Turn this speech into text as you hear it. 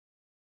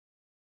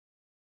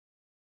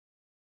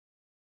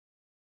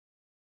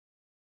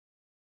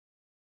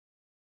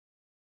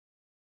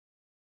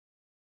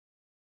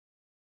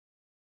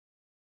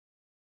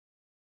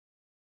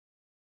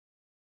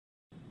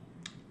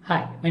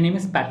Hi, my name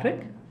is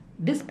Patrick.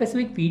 This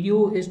specific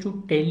video is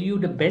to tell you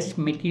the best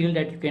material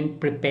that you can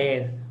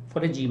prepare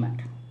for a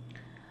GMAT.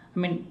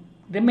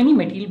 There are many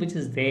material which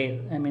is there.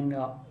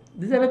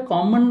 These are the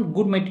common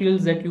good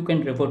materials that you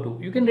can refer to.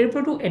 You can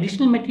refer to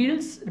additional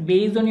materials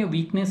based on your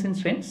weakness and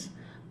strengths,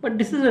 but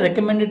this is a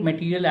recommended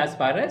material as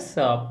far as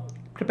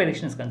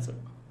preparation is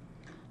concerned.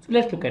 So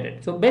let's look at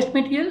it. So best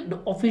material, the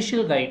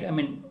official guide.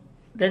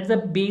 That's the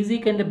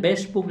basic and the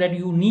best book that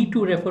you need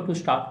to refer to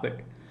start with.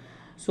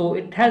 So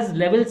it has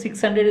level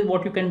 600 is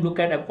what you can look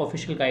at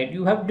official guide.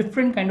 You have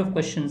different kind of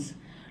questions.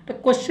 The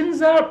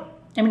questions are,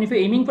 if you're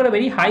aiming for a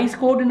very high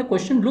score, then the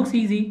question looks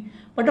easy,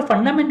 but the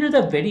fundamentals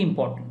are very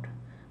important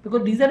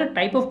because these are the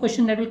type of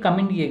question that will come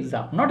in the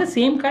exam. Not the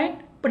same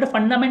kind, but the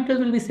fundamentals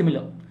will be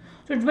similar.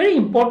 So it's very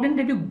important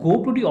that you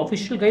go to the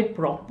official guide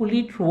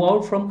properly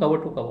throughout from cover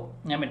to cover.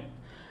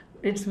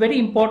 It's very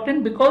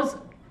important because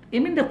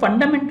the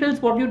fundamentals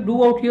what you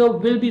do out here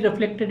will be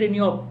reflected in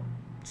your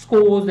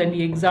scores and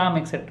the exam,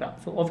 etc.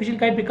 So official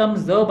guide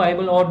becomes the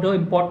Bible or the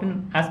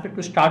important aspect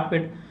to start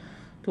with.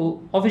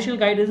 So official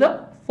guide is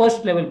a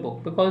first level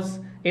book because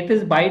it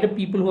is by the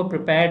people who are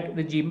preparing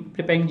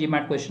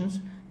GMAT questions.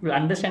 You will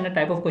understand the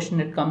type of question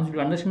that comes, you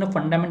will understand the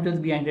fundamentals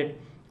behind it,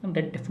 and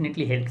that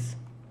definitely helps.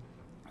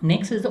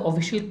 Next is the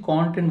official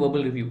content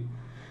verbal review.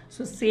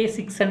 So say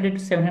 600 to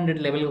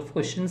 700 level of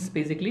questions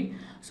basically.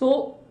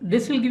 So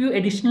this will give you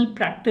additional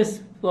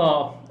practice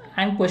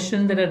and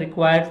questions that are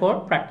required for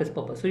practice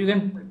purpose. So you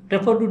can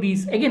refer to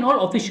these, again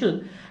all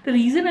official. The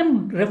reason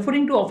I'm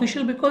referring to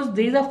official because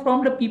these are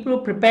from the people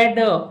who prepared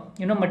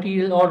the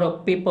material or the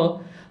paper.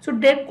 So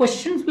their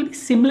questions will be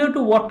similar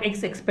to what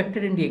is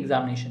expected in the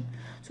examination.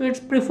 So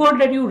it's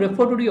preferred that you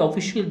refer to the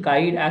official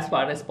guide as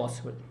far as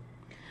possible.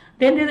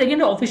 Then there's again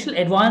the official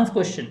advanced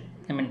question.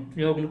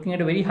 You're looking at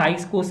a very high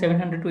score,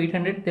 700 to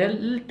 800. They're a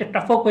little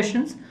tougher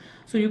questions.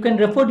 So you can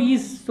refer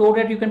these so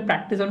that you can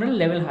practice on a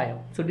level higher.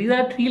 So these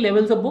are 3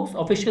 levels of books: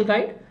 official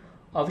guide,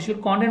 official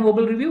content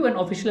verbal review, and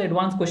official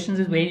advanced questions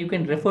is where you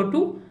can refer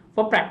to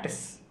for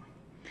practice.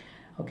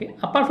 Okay.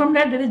 Apart from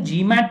that, there is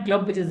GMAT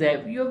club which is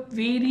there. You have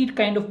varied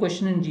kind of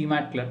question in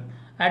GMAT club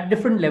at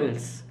different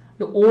levels.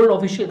 The old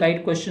official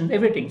guide questions,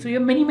 everything. So you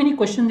have many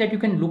questions that you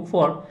can look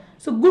for.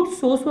 So good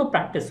source for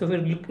practice. So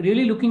if you're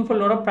really looking for a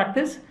lot of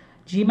practice,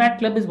 GMAT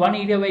club is one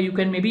area where you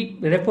can maybe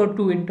refer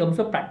to in terms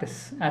of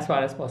practice as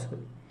far as possible.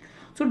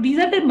 So these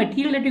are the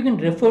material that you can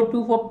refer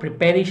to for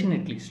preparation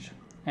at least.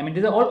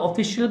 These are all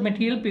official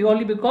material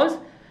purely because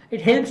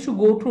it helps to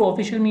go through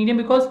official medium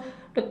because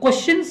the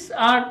questions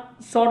are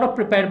sort of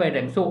prepared by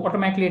them. So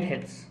automatically it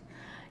helps.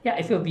 Yeah,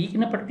 if you're weak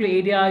in a particular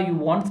area, you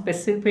want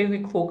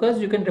specific focus,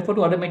 you can refer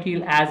to other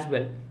material as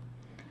well.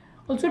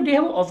 Also, they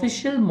have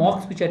official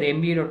mocks which are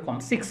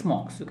MBA.com, 6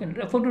 mocks. You can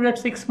refer to that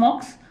 6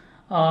 mocks.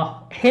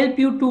 Help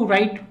you to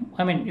write,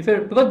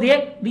 because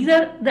these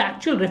are the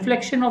actual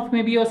reflection of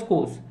maybe your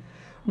scores.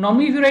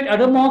 Normally if you write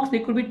other mocks, they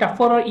could be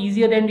tougher or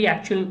easier than the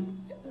actual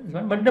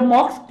one, but the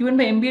mocks given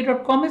by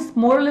MBA.com is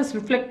more or less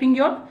reflecting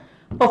your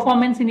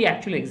performance in the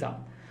actual exam.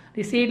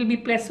 They say it will be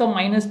plus or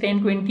minus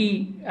 10,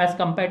 20 as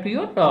compared to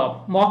your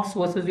mocks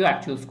versus your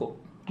actual score.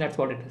 That's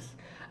what it is.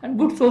 And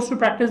good source to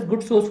practice,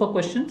 good source for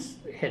questions,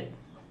 help.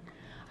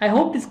 I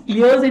hope this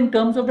clears in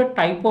terms of the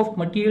type of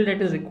material that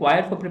is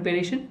required for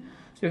preparation.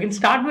 So you can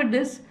start with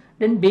this,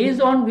 then based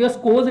on your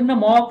scores in the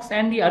mocks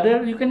and the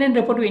other, you can then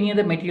refer to any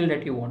other material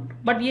that you want.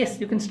 But yes,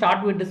 you can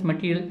start with this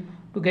material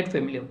to get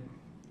familiar.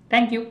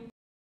 Thank you.